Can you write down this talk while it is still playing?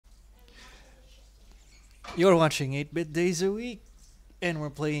You're watching 8-Bit Days a Week, and we're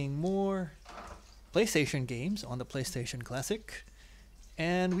playing more PlayStation games on the PlayStation Classic.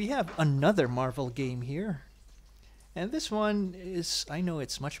 And we have another Marvel game here. And this one is, I know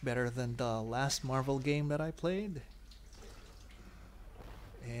it's much better than the last Marvel game that I played.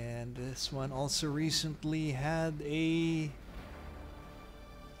 And this one also recently had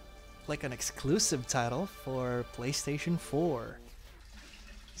like an exclusive title for PlayStation 4.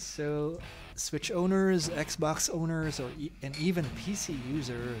 So, Switch owners, Xbox owners, and even PC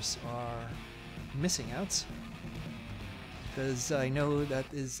users are missing out because I know that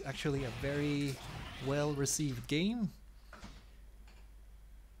is actually a very well received game,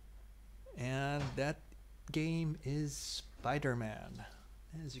 and that game is Spider Man.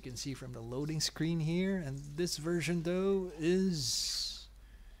 As you can see from the loading screen here, and this version though is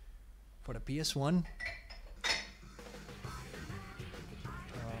for the PS1.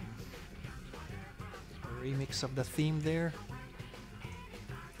 Remix of the theme there.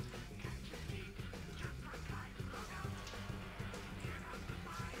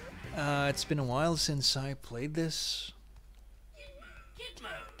 It's been a while since I played this.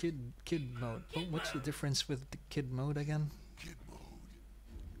 Kid mode. Oh, what's the difference with the kid mode again?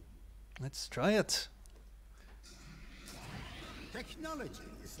 Let's try it. Technology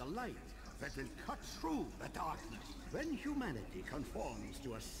is the light that will cut through the darkness. When humanity conforms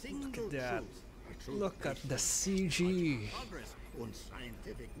to a single Look at that. truth, a truth Look at based the on CG. progress and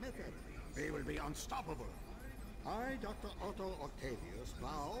scientific method, we will be unstoppable. I, Dr. Otto Octavius,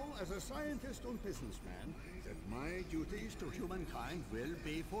 vow as a scientist and businessman that my duties to humankind will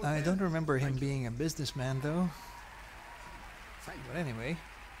be fulfilled. I don't remember him being a businessman though. Thank you. But anyway,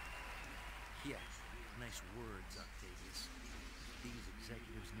 Yes, nice words, Octavius. These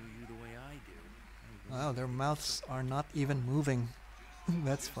executives knew you the way I do. wow, their mouths are not even moving.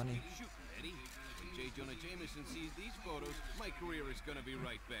 That's funny. Shooting, Eddie. When J. Jonah Jameson sees these photos, my career is gonna be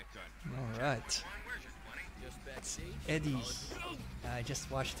right back on. Alright. Just backstage. Eddie. I just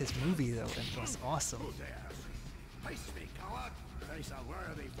watched his movie though, and it was awesome. Face me, coward. Face a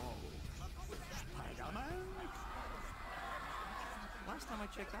worthy foe. Spider-Man? Last time I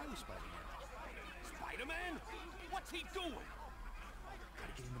checked, I was Spider-Man. Spider-Man? What's he doing?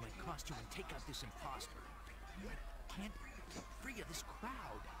 Gotta get into my costume and take out this imposter. Can't get free of this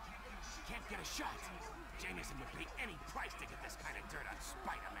crowd. Can't get a shot. Jameson would pay any price to get this kind of dirt on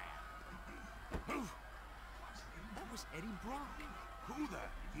Spider-Man. Who? That was Eddie Brock. Who the?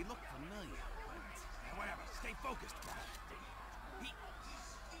 He looked familiar. Whatever. Stay focused, Brock.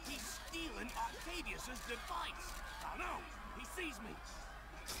 He's stealing Octavius's device. Oh no! He sees me.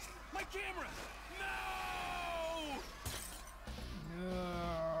 My camera! No!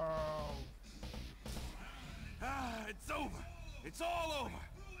 No. It's over. It's all over.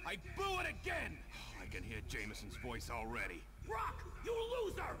 I blew it again. I can hear Jameson's voice already. Brock, you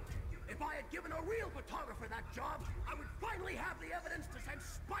loser! If I had given a real photographer that job, I would finally have the evidence to send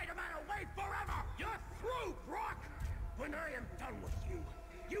Spider-Man away forever! You're through, Brock! When I am done with you,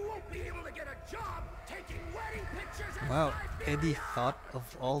 you won't be able to get a job taking wedding pictures in Wow, Siberia! Eddie thought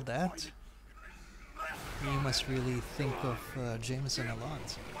of all that. He must really think of Jameson a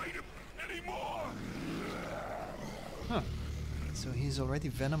lot. Fight him anymore! Huh. So he's already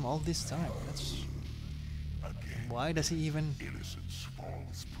Venom all this time. That's Again, why does he even? innocence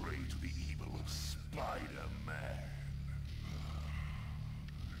falls prey to the evil of Spider-Man.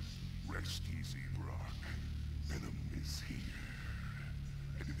 Rest easy, Brock. Venom is here.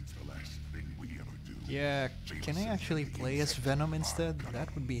 And if it's the last thing we ever do... Yeah, can I actually play as Venom instead?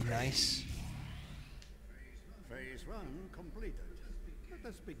 That would be nice. Phase 1 completed.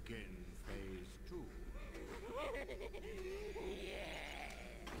 Let us begin phase 2.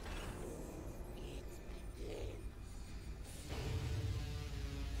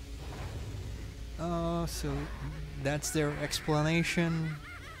 Oh, so that's their explanation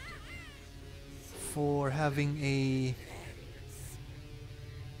for having a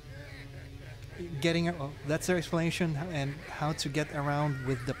that's their explanation and how to get around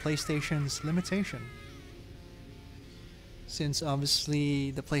with the PlayStation's limitation. Since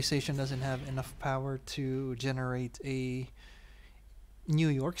obviously the PlayStation doesn't have enough power to generate a New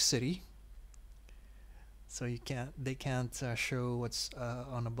York City, so they can't show what's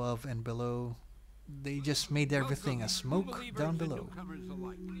on above and below. They just made everything a smoke down below.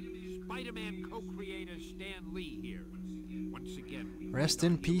 Spider-Man co-creator Stan Lee here. Once again, we Rest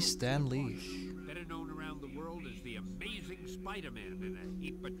in peace, Stan Lee. better known around the world as the Amazing Spider-Man in a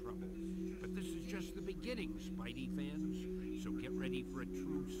heap of trouble. But this is just the beginning, Spidey fans. So get ready for a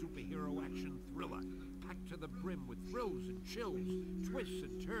true superhero action thriller, packed to the brim with thrills and chills, twists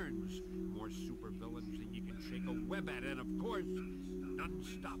and turns, more supervillains than you can shake a web at, and of course,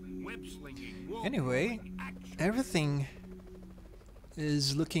 non-stop web-slinging, Anyway, wall-rolling action. everything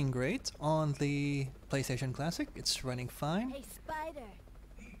is looking great on the PlayStation Classic. It's running fine. Hey, Spider.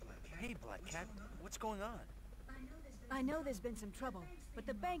 Hey, Black Cat, what's going on? I know there's been some trouble, but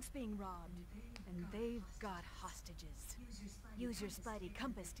the bank's being robbed, and they've got hostages. Use your Spidey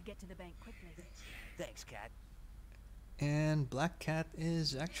compass to get to the bank quickly. Thanks, Cat. And Black Cat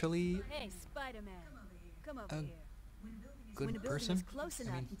is actually Hey, Spider-Man, come over A here. good When a building person. is close I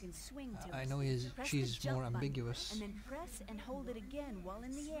enough, mean, you can swing to I it. know Press she's the jump more button, ambiguous. and then press and hold it again while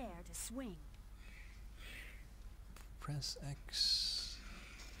in the air to swing. Press X.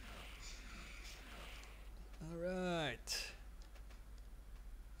 Alright.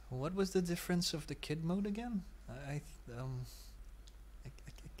 What was the difference of the kid mode again? I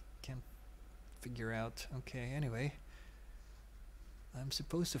can't figure out. Okay, anyway. I'm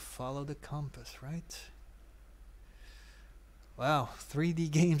supposed to follow the compass, right? Wow, 3D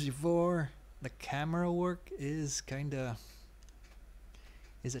games before. The camera work is kinda...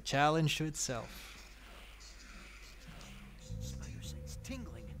 is a challenge to itself. Spider sense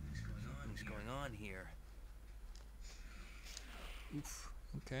tingling. Something's going on here. Oof.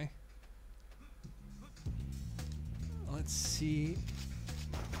 Okay. Let's see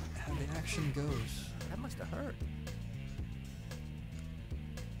how the action goes. That must have hurt.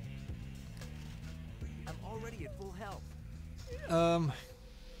 I'm already at full health.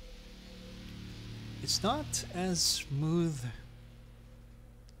 It's not as smooth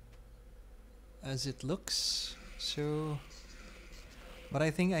as it looks, so... But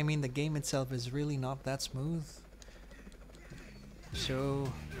I mean, the game itself is really not that smooth.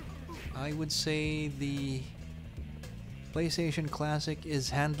 So, I would say the PlayStation Classic is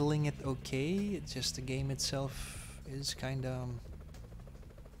handling it okay. It's just the game itself is kind of...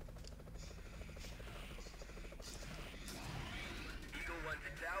 Eagle 1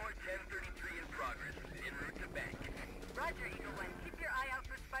 to Tower, 1033 in progress. En route to bank. Roger, Eagle One. Keep your eye out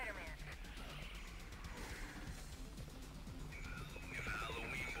for Spider-Man. If a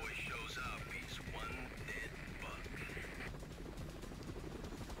Halloween boy shows up, he's one dead bug.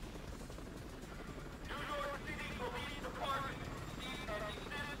 New York City Police Department. Cease and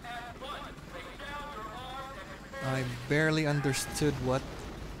desist at once. Lay down your arms and prepare. I barely understood what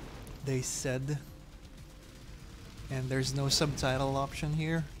they said. And there's no subtitle option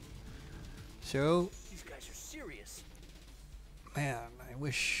here. So, These guys are serious. man, I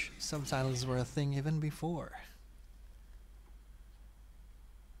wish subtitles were a thing even before.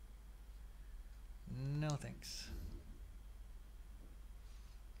 No thanks.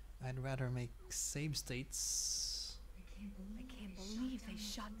 I'd rather make save states. I can't believe they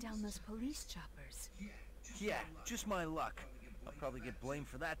shot down those police choppers. Yeah, just my luck. I'll probably get blamed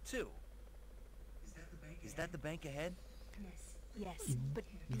for that too. Is that the bank ahead? Yes, but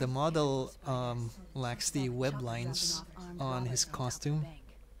The model lacks the web lines on his costume.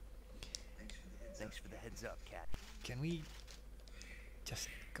 Thanks for the heads up, Cat. Can we just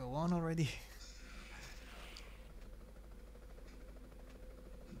go on already?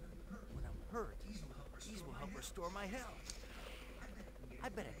 When I'm hurt, these will help restore my health. I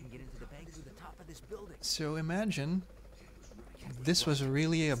bet I can get into the bank through the top of this building. So imagine this was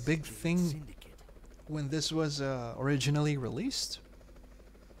really a big thing Syndicate. when this was originally released,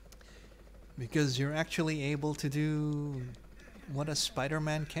 because you're actually able to do what a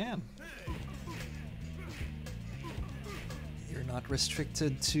Spider-Man can. You're not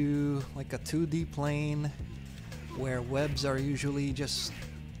restricted to like a 2D plane where webs are usually just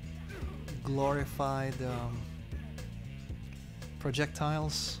glorified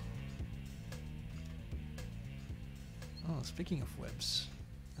projectiles. Oh, speaking of webs.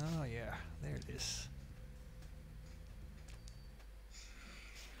 Oh yeah, there it is.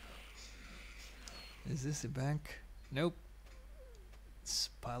 Is this a bank? Nope. It's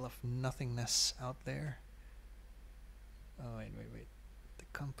a pile of nothingness out there. Oh, wait. The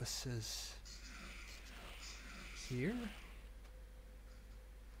compass is here?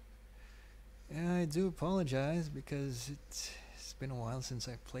 Yeah, I do apologize because it's been a while since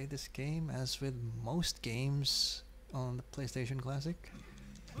I played this game, as with most games on the PlayStation Classic.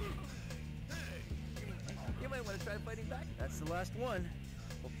 You might want to try fighting back. That's the last one.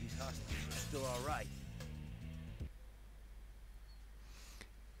 Hope these hostages are still all right.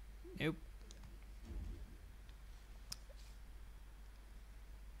 Nope.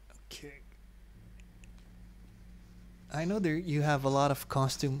 Okay. I know there you have a lot of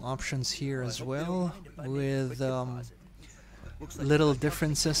costume options here as I hope they don't well, mind if I make a with quick deposit. little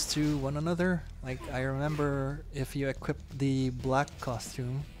differences to one another. Like, I remember if you equip the black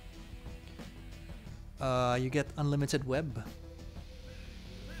costume, you get unlimited web.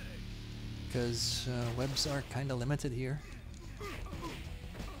 Because webs are kind of limited here.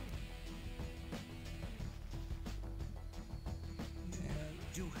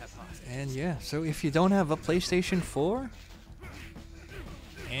 And yeah, so if you don't have a PlayStation 4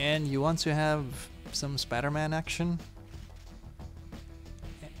 and you want to have some Spider-Man action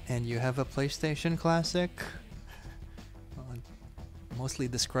and you have a PlayStation Classic, well, I'm mostly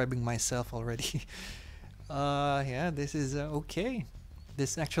describing myself already. Yeah, this is okay.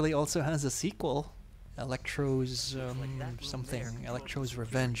 This actually also has a sequel, Electro's something, Electro's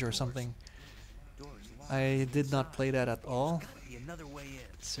Revenge or something. I did not play that at all,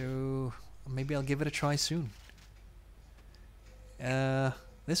 so maybe I'll give it a try soon.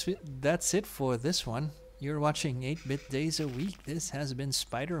 That's it for this one. You're watching 8-Bit Days a Week. This has been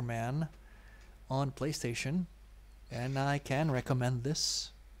Spider-Man on PlayStation, and I can recommend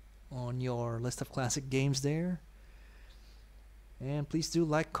this on your list of classic games there. And please do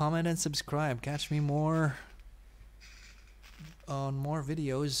like, comment, and subscribe. Catch me more on more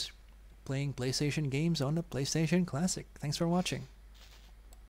videos playing PlayStation games on the PlayStation Classic. Thanks for watching.